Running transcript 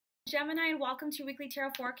Gemini, and welcome to your weekly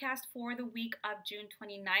tarot forecast for the week of June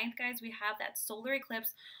 29th. Guys, we have that solar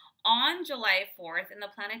eclipse on July 4th, and the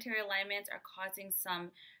planetary alignments are causing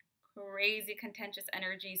some crazy contentious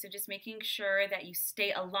energy. So just making sure that you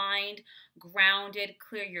stay aligned, grounded,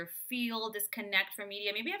 clear your field, disconnect from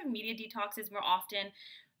media. Maybe having media detoxes more often.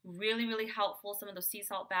 Really helpful. Some of those sea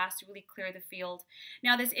salt baths to really clear the field.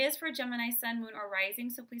 Now, this is for Gemini, Sun, Moon, or Rising,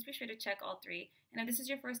 so please be sure to check all three. And if this is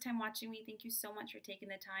your first time watching me, thank you so much for taking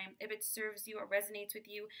the time. If it serves you or resonates with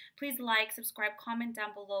you, please like, subscribe, comment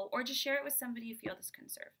down below, or just share it with somebody you feel this can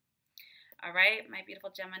serve. All right, my beautiful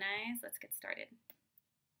Geminis, let's get started.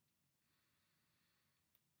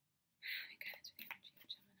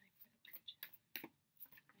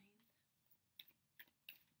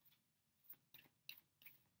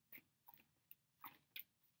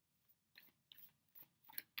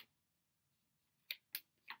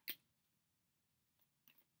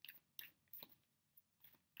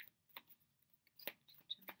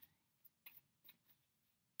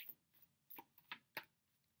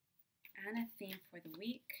 And a theme for the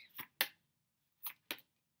week.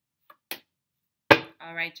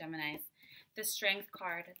 All right, Geminis. The Strength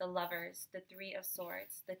card, the Lovers, the Three of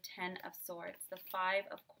Swords, the Ten of Swords, the Five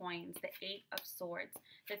of Coins, the Eight of Swords,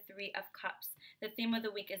 the Three of Cups. The theme of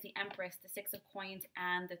the week is the Empress, the Six of Coins,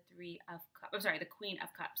 and the Queen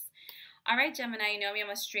of Cups. All right, Gemini, you know me,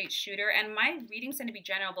 I'm a straight shooter, and my readings tend to be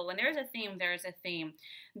general, but when there's a theme, there's a theme.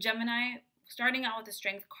 Gemini, starting out with the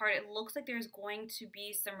Strength card, it looks like there's going to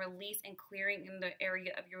be some release and clearing in the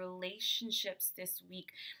area of your relationships this week.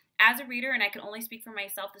 As a reader, and I can only speak for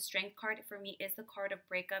myself, the Strength card for me is the card of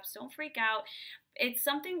breakups. Don't freak out. It's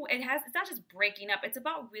something, it's not just breaking up. It's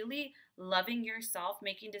about really loving yourself,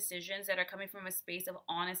 making decisions that are coming from a space of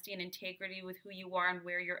honesty and integrity with who you are and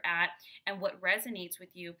where you're at and what resonates with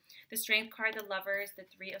you. The Strength card, the Lovers, the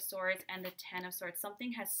Three of Swords, and the Ten of Swords.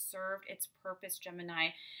 Something has served its purpose, Gemini.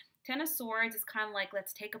 Ten of Swords is kind of like,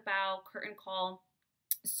 let's take a bow, curtain call.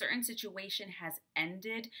 A certain situation has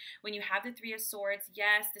ended. When you have the Three of Swords,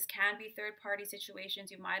 yes, this can be third-party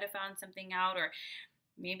situations. You might have found something out, or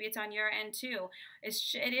maybe it's on your end too.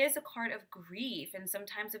 It is a card of grief and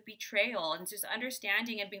sometimes of betrayal, and just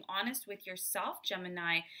understanding and being honest with yourself,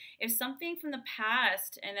 Gemini. If something from the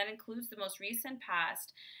past, and that includes the most recent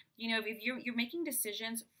past, you know, if you're making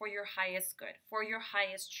decisions for your highest good, for your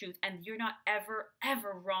highest truth, and you're not ever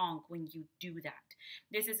wrong when you do that.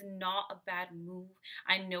 This is not a bad move.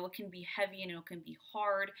 I know it can be heavy and it can be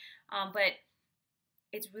hard, but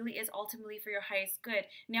it really is ultimately for your highest good.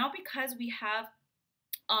 Now, because we have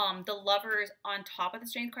the Lovers on top of the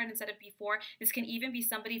Strength card instead of before, this can even be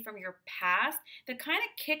somebody from your past that kind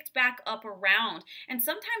of kicked back up around. And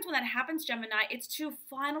sometimes when that happens, Gemini, it's to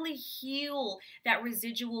finally heal that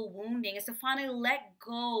residual wounding. It's to finally let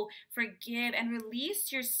go, forgive, and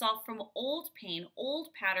release yourself from old pain,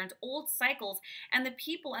 old patterns, old cycles, and the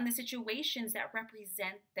people and the situations that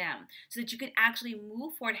represent them, so that you can actually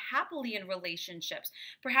move forward happily in relationships.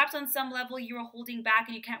 Perhaps on some level you were holding back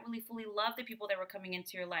and you can't really fully love the people that were coming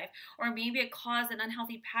into your life, or maybe it caused an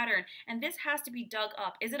unhealthy pattern, and this has to be dug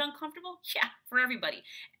up. Is it uncomfortable? Yeah, for everybody,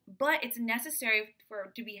 but it's necessary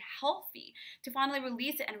to be healthy, to finally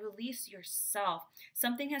release it and release yourself.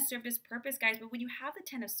 Something has served its purpose, guys, but when you have the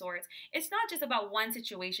Ten of Swords, it's not just about one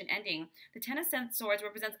situation ending. The Ten of Swords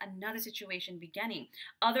represents another situation beginning,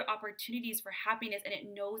 other opportunities for happiness, and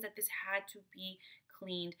it knows that this had to be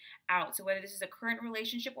cleaned out. So whether this is a current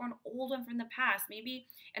relationship or an old one from the past, maybe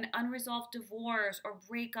an unresolved divorce or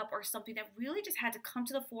breakup or something that really just had to come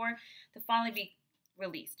to the fore to finally be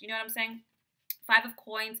released. You know what I'm saying? Five of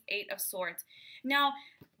Coins, Eight of Swords. Now,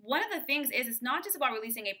 one of the things is it's not just about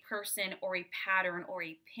releasing a person or a pattern or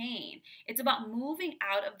a pain. It's about moving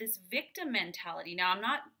out of this victim mentality. Now, I'm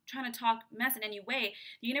not trying to talk mess in any way.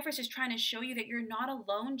 The universe is trying to show you that you're not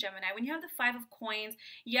alone, Gemini. When you have the Five of Coins,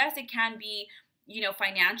 yes, it can be, you know,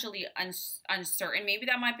 financially uncertain. Maybe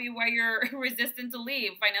that might be why you're resistant to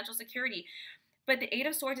leave, financial security. But the Eight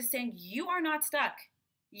of Swords is saying you are not stuck.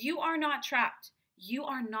 You are not trapped. You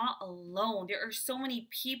are not alone. There are so many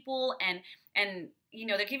people and you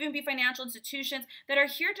know, there can even be financial institutions that are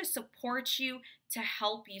here to support you, to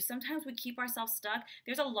help you. Sometimes we keep ourselves stuck.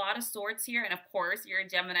 There's a lot of swords here, and of course, you're a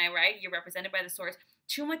Gemini, right? You're represented by the swords.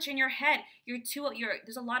 Too much in your head.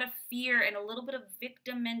 There's a lot of fear and a little bit of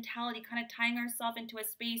victim mentality, kind of tying ourselves into a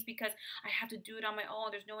space because I have to do it on my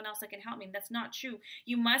own. There's no one else that can help me. And that's not true.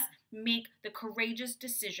 You must make the courageous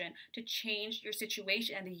decision to change your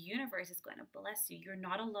situation, and the universe is going to bless you. You're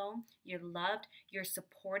not alone. You're loved. You're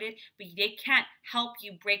supported, but they can't help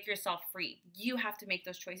you break yourself free. You have to make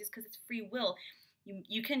those choices because it's free will.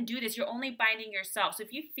 You can do this. You're only binding yourself. So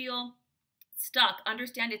if you feel stuck,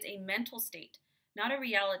 understand it's a mental state, not a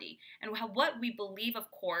reality. And what we believe,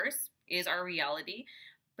 of course, is our reality.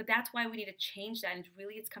 But that's why we need to change that. And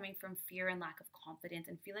really, it's coming from fear and lack of confidence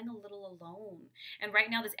and feeling a little alone. And right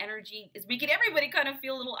now, this energy is making everybody kind of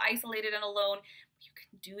feel a little isolated and alone. You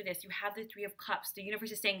can do this. You have the Three of Cups. The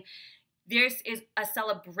universe is saying, this is a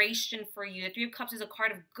celebration for you. The Three of Cups is a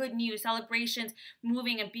card of good news, celebrations,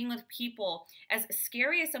 moving and being with people. As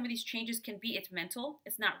scary as some of these changes can be, it's mental.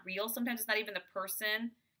 It's not real. Sometimes it's not even the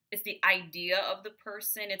person. It's the idea of the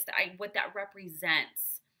person. It's what that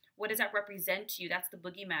represents. What does that represent to you? That's the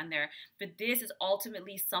boogeyman there. But this is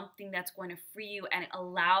ultimately something that's going to free you and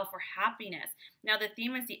allow for happiness. Now, the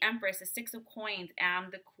theme is the Empress, the Six of Coins,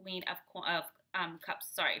 and the Queen of Cups.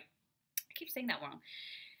 Sorry, I keep saying that wrong.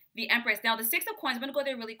 The Empress. Now, the Six of Coins, I'm going to go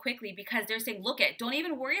there really quickly because they're saying, look don't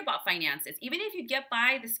even worry about finances. Even if you get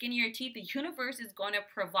by the skin of your teeth, the universe is going to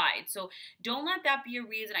provide. So don't let that be a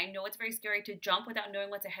reason. I know it's very scary to jump without knowing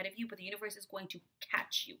what's ahead of you, but the universe is going to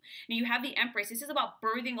catch you. Now, you have the Empress. This is about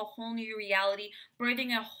birthing a whole new reality, birthing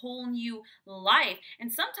a whole new life.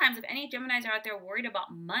 And sometimes, if any Geminis are out there worried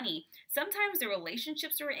about money, sometimes the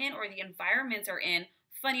relationships we're in or the environments are in,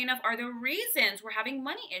 funny enough, are the reasons we're having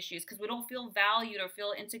money issues, because we don't feel valued or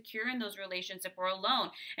feel insecure in those relationships or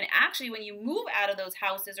alone. And actually, when you move out of those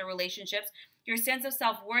houses or relationships, your sense of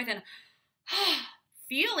self-worth and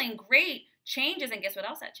feeling great changes. And guess what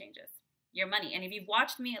else that changes? Your money. And if you've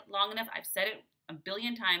watched me long enough, I've said it a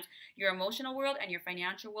billion times, your emotional world and your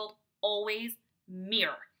financial world always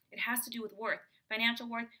mirror. It has to do with worth, financial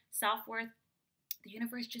worth, self-worth. The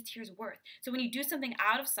universe just hears worth. So when you do something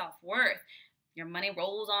out of self-worth, your money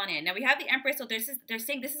rolls on in. Now we have the Empress, so they're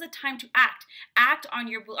saying this is a time to act. Act on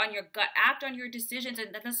your gut, act on your decisions,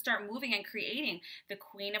 and then start moving and creating. The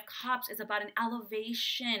Queen of Cups is about an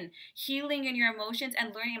elevation, healing in your emotions,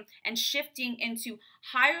 and learning and shifting into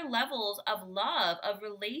higher levels of love, of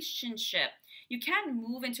relationship. You can't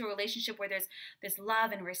move into a relationship where there's this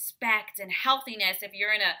love and respect and healthiness if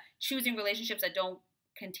you're in choosing relationships that don't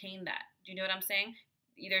contain that. Do you know what I'm saying?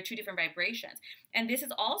 They're two different vibrations. And this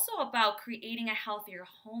is also about creating a healthier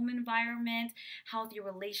home environment, healthier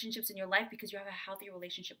relationships in your life, because you have a healthier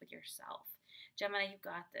relationship with yourself. Gemini, you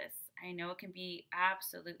got this. I know it can be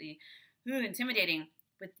absolutely intimidating,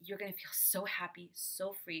 but you're going to feel so happy,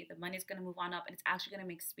 so free. The money's going to move on up, and it's actually going to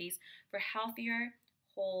make space for healthier,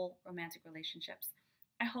 whole romantic relationships.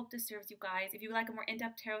 I hope this serves you guys. If you would like a more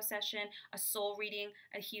in-depth tarot session, a soul reading,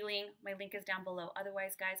 a healing, my link is down below.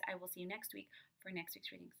 Otherwise, guys, I will see you next week for next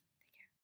week's readings.